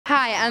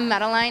Hi, I'm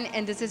Madeline,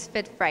 and this is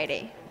Fit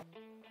Friday.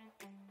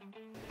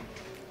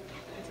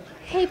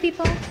 Hey,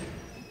 people.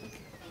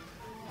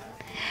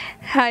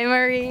 Hi,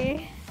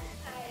 Marie.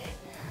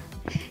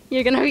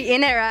 You're gonna be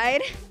in it, right?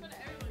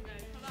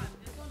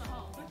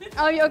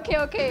 Oh,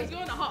 okay.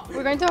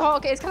 We're going to the hall.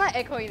 Okay, it's kind of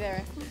echoey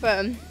there,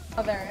 but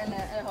there in the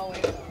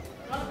hallway.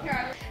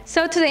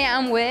 So today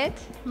I'm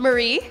with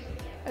Marie.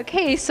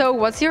 Okay, so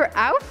what's your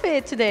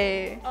outfit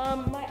today?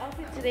 My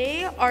outfit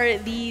today are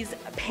these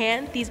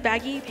pants, these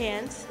baggy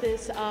pants,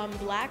 this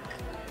black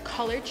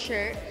collared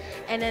shirt,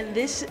 and then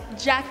this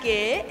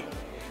jacket,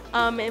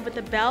 and with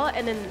the belt,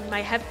 and then my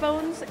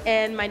headphones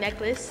and my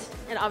necklace,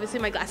 and obviously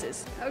my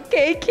glasses.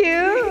 Okay,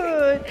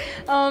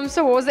 cute.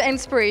 So what was the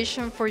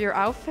inspiration for your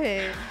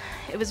outfit?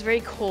 It was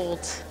very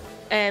cold,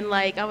 and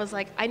like I was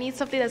like, I need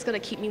something that's gonna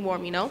keep me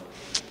warm, you know,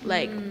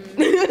 like.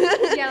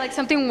 Yeah, like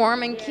something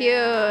warm and cute.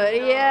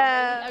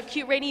 Yeah. A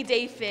cute rainy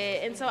day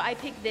fit, and so I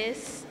picked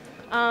this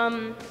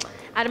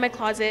out of my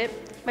closet.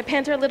 My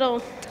pants are a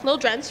little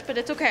drenched, but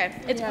it's okay.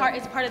 It's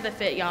part of the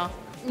fit, y'all.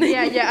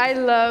 Yeah, I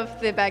love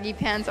the baggy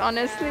pants,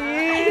 honestly.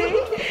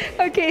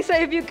 Okay, so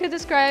if you could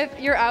describe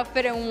your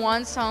outfit in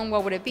one song,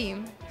 what would it be?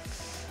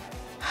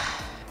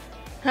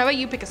 How about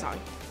you pick a song?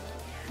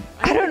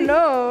 I don't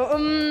know.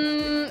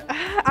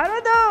 I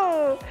don't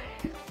know.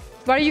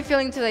 What are you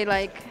feeling today?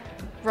 Like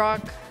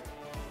rock?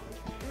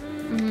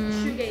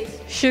 Shoegaze.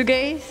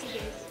 Shoegaze?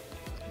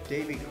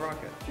 Davy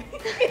Crockett.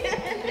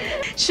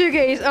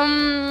 Shoegaze.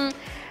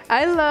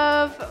 I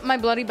love My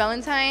Bloody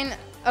Valentine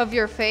of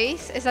Your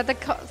Face. Is that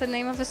the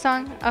name of the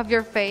song? Of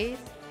Your Face?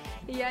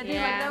 Yeah, do you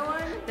like that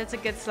one? That's a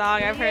good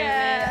song. I've heard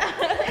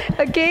of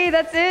it. Okay,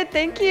 that's it.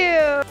 Thank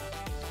you.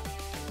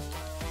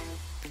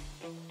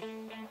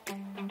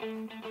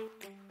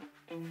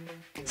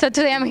 So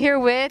today I'm here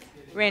with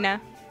Reina.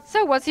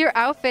 So what's your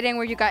outfit and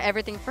where you got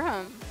everything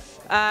from?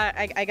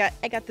 I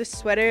got this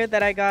sweater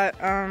that I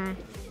got.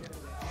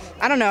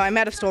 I don't know. I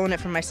might have stolen it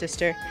from my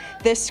sister.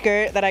 This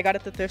skirt that I got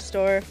at the thrift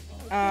store.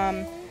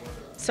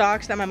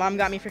 Socks that my mom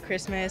got me for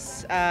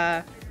Christmas.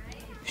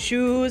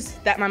 Shoes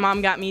that my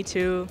mom got me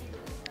too.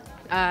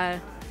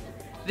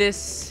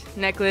 This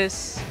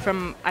necklace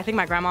from I think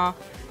my grandma.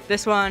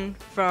 This one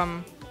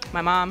from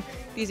my mom.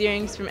 These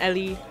earrings from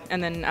Ellie,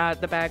 and then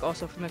the bag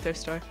also from the thrift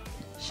store.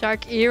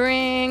 Shark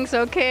earrings,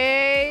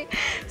 okay.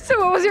 So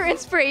what was your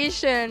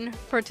inspiration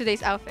for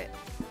today's outfit?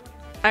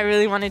 I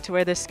really wanted to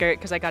wear this skirt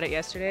because I got it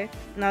yesterday,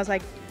 and I was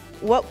like,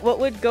 what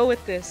would go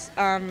with this?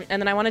 And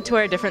then I wanted to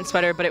wear a different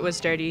sweater, but it was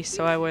dirty,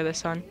 so I wore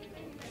this one.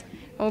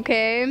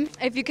 Okay.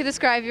 If you could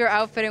describe your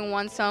outfit in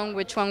one song,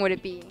 which one would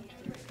it be?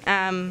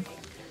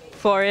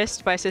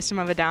 Forest by System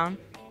of a Down.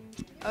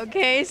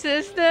 Okay,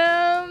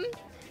 System.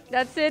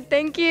 That's it.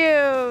 Thank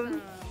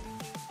you.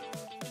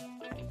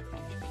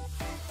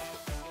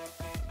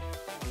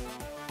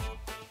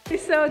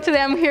 So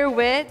today I'm here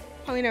with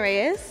Paulina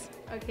Reyes.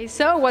 Okay,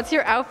 so what's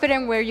your outfit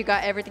and where you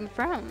got everything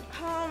from?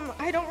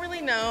 I don't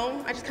really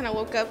know. I just kind of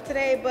woke up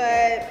today,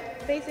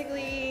 but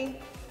basically,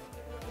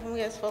 I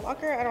guess Foot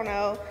Locker, I don't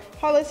know.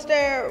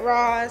 Hollister,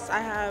 Ross, I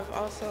have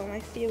also my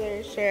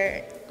Steelers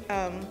shirt.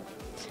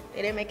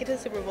 They didn't make it to the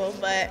Super Bowl,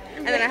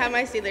 and then I have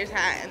my Steelers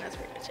hat, and that's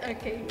pretty much it.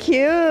 Okay,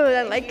 cute.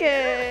 I like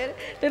it.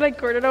 They're like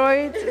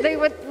corduroys.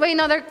 Wait,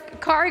 no, they're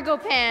cargo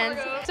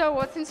pants. Cargo. So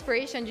what's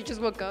inspiration? You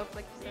just woke up,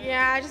 like you said?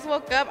 Yeah, I just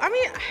woke up. I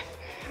mean,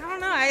 I don't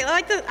know.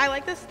 I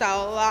like the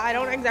style a lot. I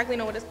don't exactly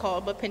know what it's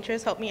called, but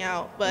Pinterest helped me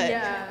out. But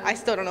yeah. I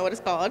still don't know what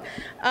it's called.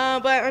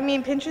 But I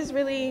mean, Pinterest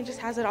really just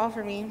has it all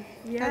for me.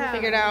 Yeah. Has it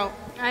figured out.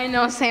 I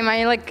know, same.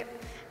 I like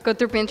go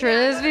through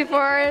Pinterest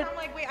before. I'm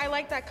like, wait, I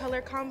like that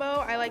color combo.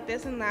 I like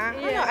this and that. I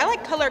don't know. I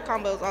like color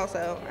combos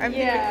also.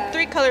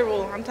 Three color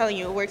rule. I'm telling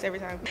you, it works every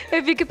time.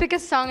 If you could pick a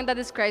song that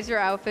describes your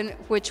outfit,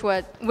 which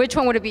one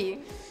would it be?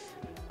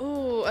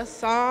 Ooh, a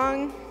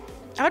song.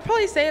 I would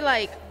probably say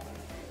like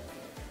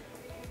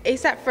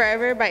ASAP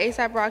Forever by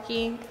ASAP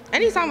Rocky.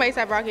 Any song by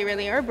ASAP Rocky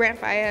really, or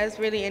Brent Faiyaz,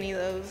 really any of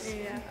those.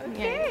 Yeah.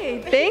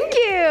 Okay, thank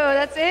you.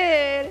 That's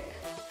it.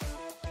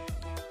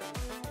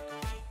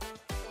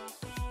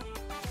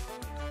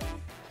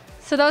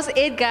 So that was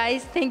it,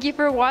 guys. Thank you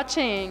for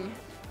watching.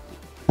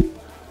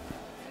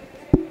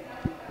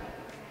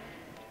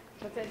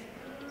 That's it.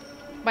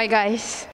 Bye, guys.